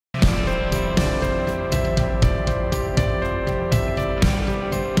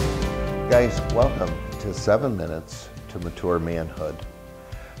guys, welcome to 7 Minutes to Mature Manhood.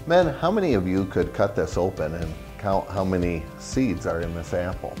 Men, how many of you could cut this open and count how many seeds are in this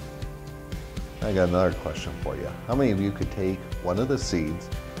apple? I got another question for you. How many of you could take one of the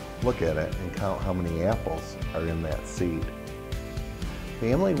seeds, look at it, and count how many apples are in that seed?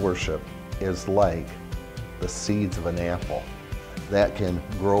 Family worship is like the seeds of an apple that can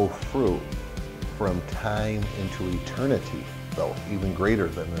grow fruit from time into eternity, though even greater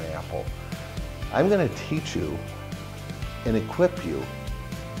than an apple. I'm going to teach you and equip you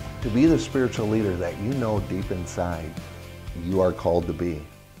to be the spiritual leader that you know deep inside you are called to be.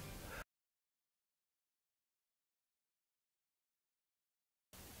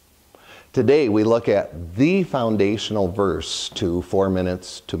 Today we look at the foundational verse to 4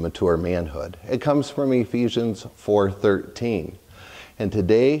 Minutes to Mature Manhood. It comes from Ephesians 4:13. And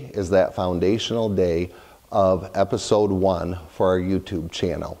today is that foundational day of episode 1 for our YouTube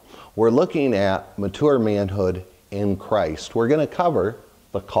channel. We're looking at mature manhood in Christ. We're going to cover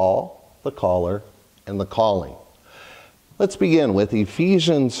the call, the caller, and the calling. Let's begin with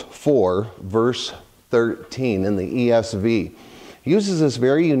Ephesians 4, verse 13 in the ESV. It uses this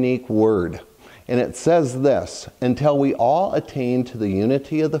very unique word, and it says this: until we all attain to the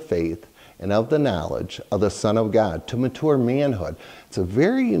unity of the faith and of the knowledge of the Son of God, to mature manhood. It's a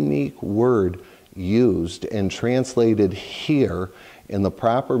very unique word used and translated here in the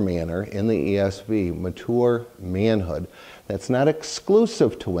proper manner in the ESV, mature manhood. That's not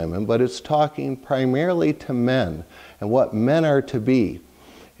exclusive to women, but it's talking primarily to men and what men are to be.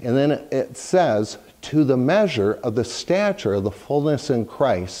 And then it says, to the measure of the stature of the fullness in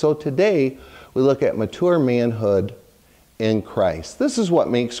Christ. So today we look at mature manhood in Christ. This is what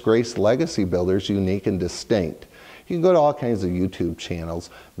makes Grace Legacy Builders unique and distinct. You can go to all kinds of YouTube channels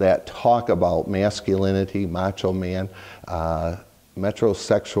that talk about masculinity, macho man,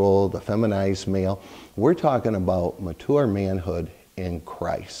 metrosexual, the feminized male. We're talking about mature manhood in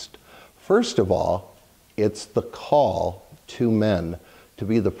Christ. First of all, it's the call to men to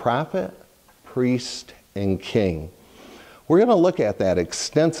be the prophet, priest, and king. We're going to look at that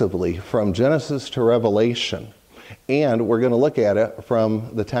extensively from Genesis to Revelation. And we're going to look at it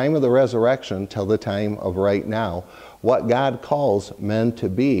from the time of the resurrection till the time of right now, what God calls men to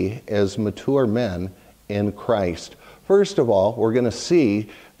be as mature men in Christ. First of all, we're going to see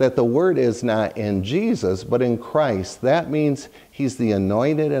that the word is not in Jesus, but in Christ. That means he's the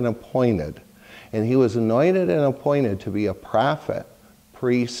anointed and appointed. And he was anointed and appointed to be a prophet,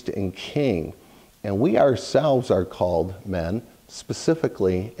 priest, and king. And we ourselves are called men,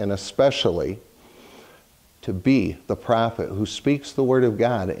 specifically and especially, to be the prophet who speaks the word of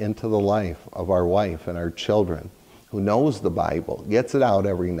God into the life of our wife and our children, who knows the Bible, gets it out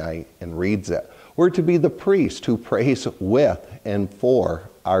every night and reads it. We're to be the priest who prays with and for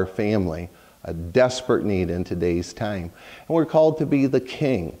our family, a desperate need in today's time. And we're called to be the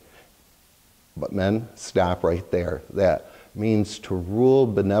king. But men, stop right there. That means to rule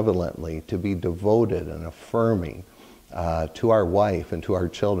benevolently, to be devoted and affirming to our wife and to our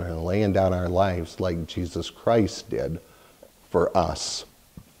children, and laying down our lives like Jesus Christ did for us.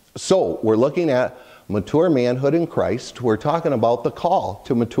 So we're looking at mature manhood in Christ. We're talking about the call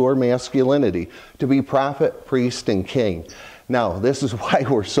to mature masculinity, to be prophet, priest, and king. Now, this is why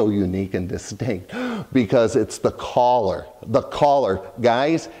we're so unique and distinct, because it's the caller. The caller.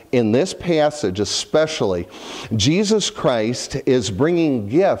 Guys, in this passage especially, Jesus Christ is bringing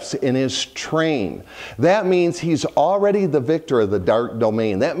gifts in his train. That means he's already the victor of the dark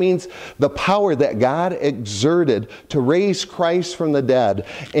domain. That means the power that God exerted to raise Christ from the dead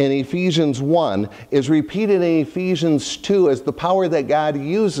in Ephesians 1 is repeated in Ephesians 2 as the power that God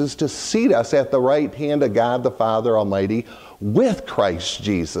uses to seat us at the right hand of God the Father Almighty with Christ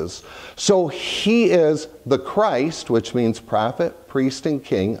Jesus. So he is the Christ, which means prophet, priest, and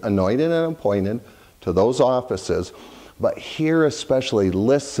king, anointed and appointed to those offices. But here especially,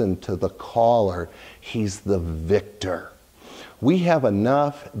 listen to the caller. He's the victor. We have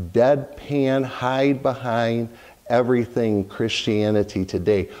enough deadpan, hide behind everything Christianity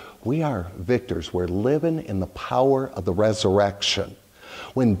today. We are victors. We're living in the power of the resurrection.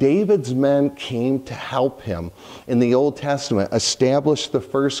 When David's men came to help him in the Old Testament establish the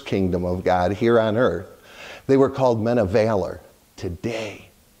first kingdom of God here on earth, they were called men of valor. Today,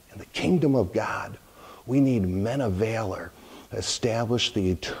 in the kingdom of God, we need men of valor to establish the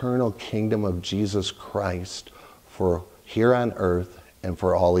eternal kingdom of Jesus Christ for here on earth and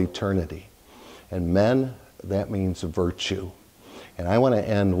for all eternity. And men, that means virtue. And I want to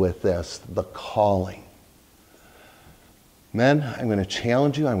end with this, the calling. Men, I'm going to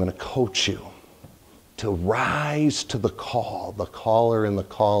challenge you, I'm going to coach you to rise to the call, the caller and the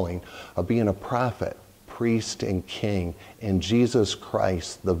calling of being a prophet, priest, and king in Jesus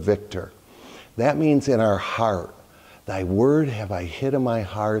Christ, the victor. That means in our heart, thy word have I hid in my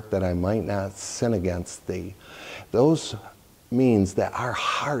heart that I might not sin against thee. Those means that our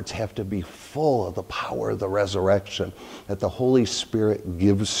hearts have to be full of the power of the resurrection that the Holy Spirit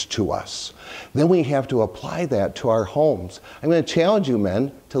gives to us. Then we have to apply that to our homes. I'm going to challenge you,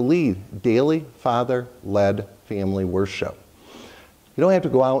 men, to lead daily Father-led family worship. You don't have to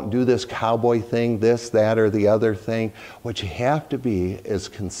go out and do this cowboy thing, this, that, or the other thing. What you have to be is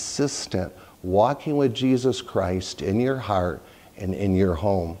consistent, walking with Jesus Christ in your heart and in your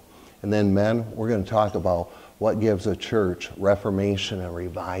home. And then, men, we're going to talk about what gives a church reformation and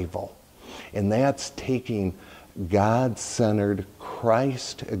revival. And that's taking God-centered,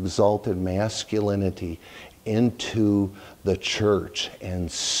 Christ-exalted masculinity into the church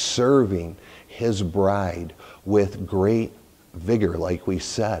and serving his bride with great vigor, like we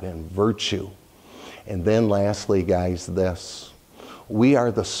said, and virtue. And then lastly, guys, this. We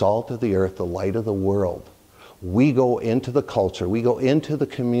are the salt of the earth, the light of the world. We go into the culture, we go into the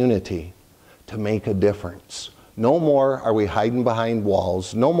community to make a difference. No more are we hiding behind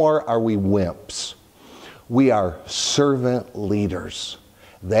walls. No more are we wimps. We are servant leaders.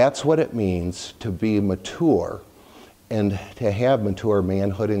 That's what it means to be mature and to have mature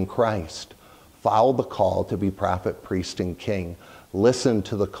manhood in Christ. Follow the call to be prophet, priest, and king. Listen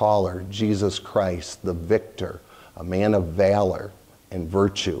to the caller, Jesus Christ, the victor, a man of valor and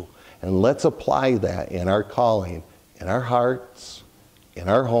virtue. And let's apply that in our calling, in our hearts, in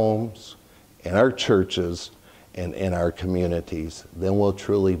our homes, in our churches, and in our communities. Then we'll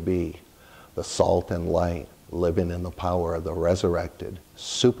truly be the salt and light, living in the power of the resurrected,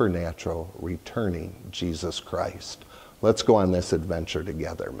 supernatural, returning Jesus Christ. Let's go on this adventure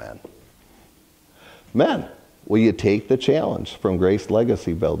together, men. Men, will you take the challenge from Grace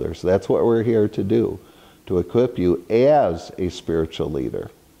Legacy Builders? That's what we're here to do, to equip you as a spiritual leader.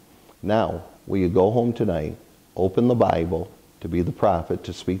 Now, will you go home tonight, open the Bible, to be the prophet,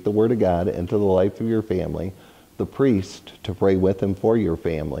 to speak the word of God into the life of your family, the priest, to pray with and for your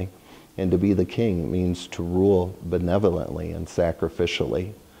family, and to be the king means to rule benevolently and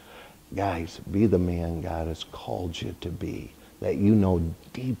sacrificially. Guys, be the man God has called you to be, that you know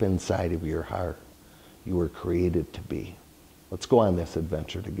deep inside of your heart you were created to be. Let's go on this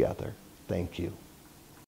adventure together. Thank you.